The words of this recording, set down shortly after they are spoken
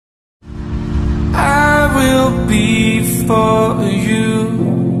will be for you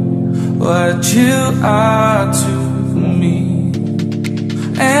what you are to me,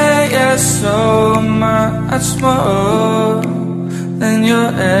 and you're so much more than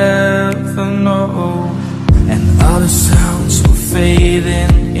you'll ever know. And all the sounds were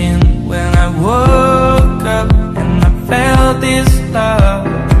fading in when I woke up and I felt this love.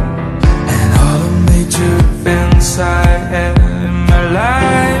 And all the major events I had in my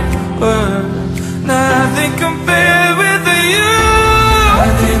life were nothing compared with you. I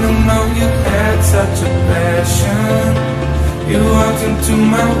didn't know you had such a passion. You walked into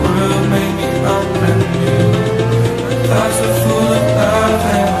my world, made me open new. My thoughts were full of love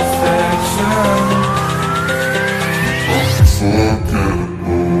and affection.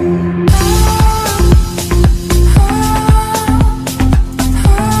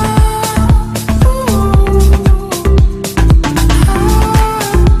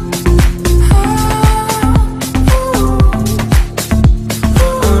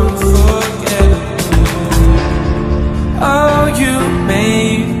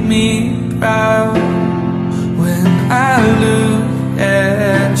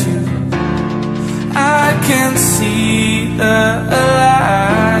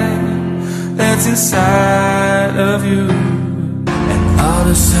 Inside of you, and all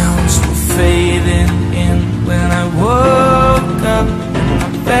the sounds were fading in when I woke up and I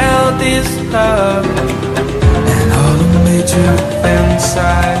felt this love. And all the major events I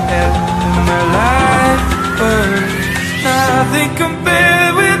had in my life were nothing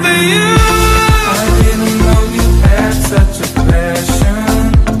compared with you. I didn't know you had such a passion.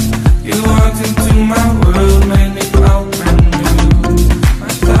 You walked into my world, made me open new.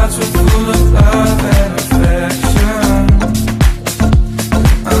 My thoughts were full of love and affection,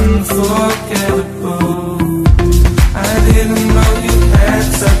 unforgettable. I didn't know you had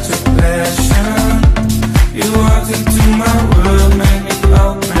such a passion. You walked into my world, made me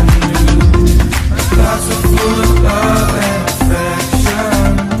open new. My thoughts were full of love and affection,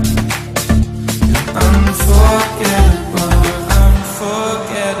 unforgettable,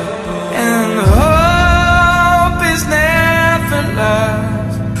 unforgettable. And hope is never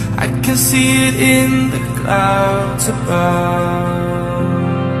lost. I can see it in the clouds above.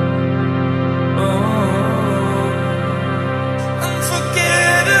 Oh,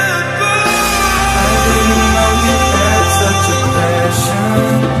 unforgettable. I didn't know you had such a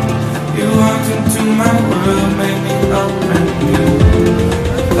passion. You walked into my world, made me open new.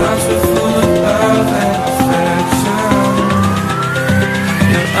 My thoughts were full of love and affection.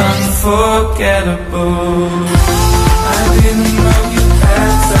 You're unforgettable. I didn't know you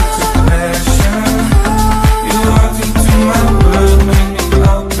had such a passion. You walked into my world, made me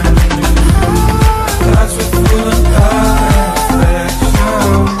open new. My thoughts were full of love and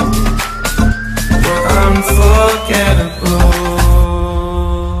affection. You're unforgettable.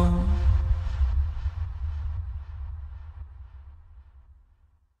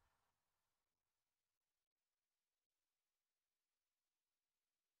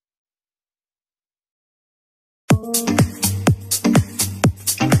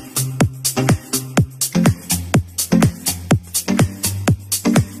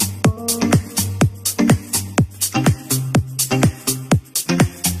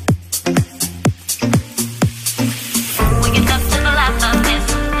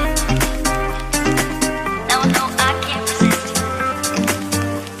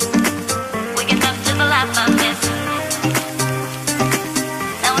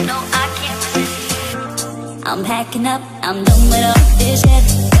 I'm packing up, I'm done with all this shit.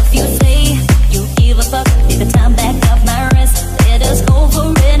 If you say you give a fuck, take the time back off my wrist. Let us go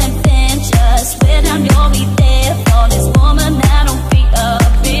for an adventure. Swear down you'll be there for this woman. I don't be a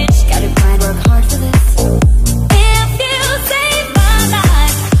bitch. Gotta grind, work hard for this. If you save my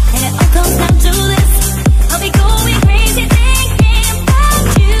life, and it all comes down to this, I'll be going crazy thinking about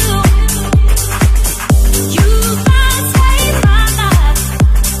you. You might save my life.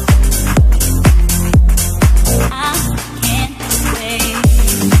 I can't wait.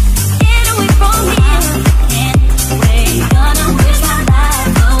 Get away from here. Can't wait. Gonna wish my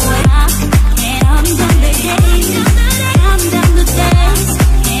life away. I can't. I'm done the game. I'm done the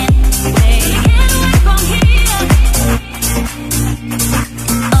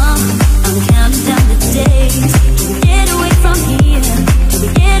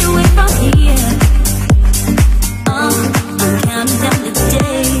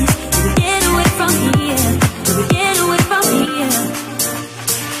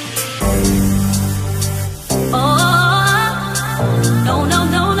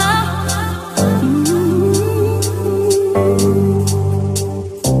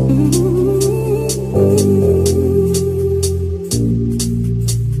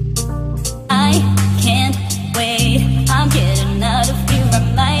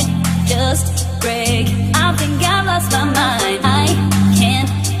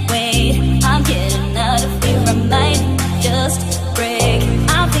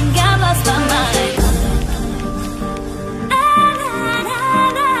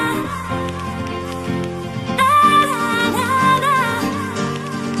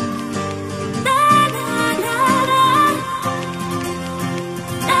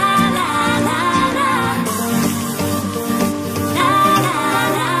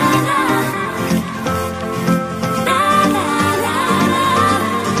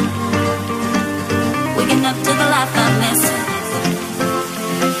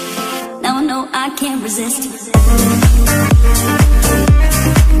can't resist.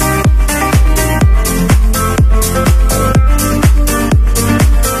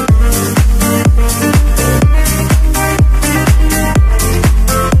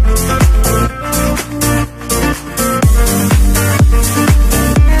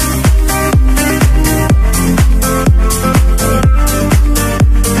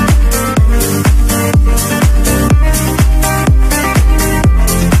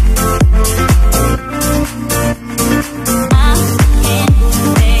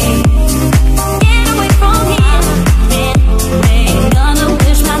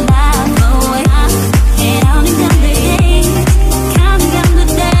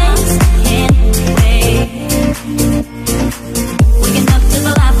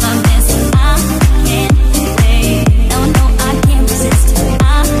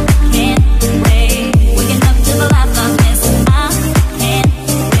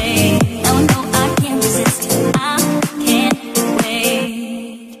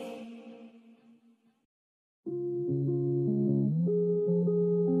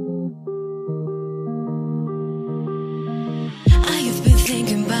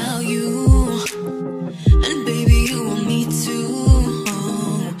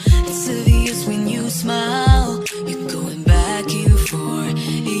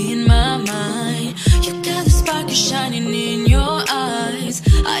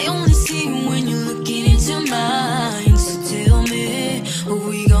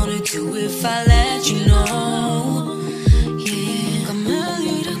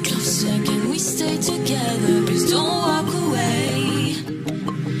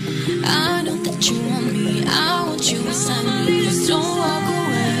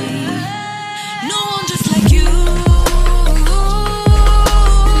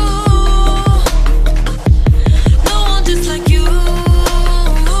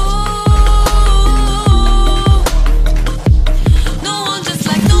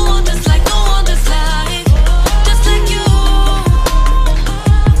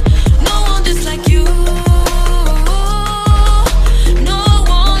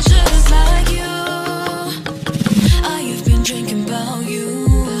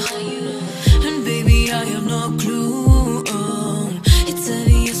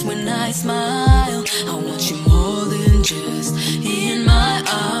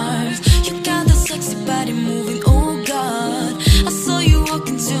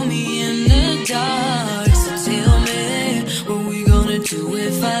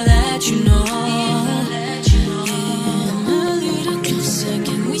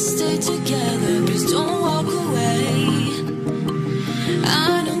 Together, please don't walk away.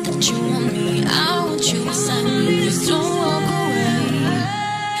 I know that you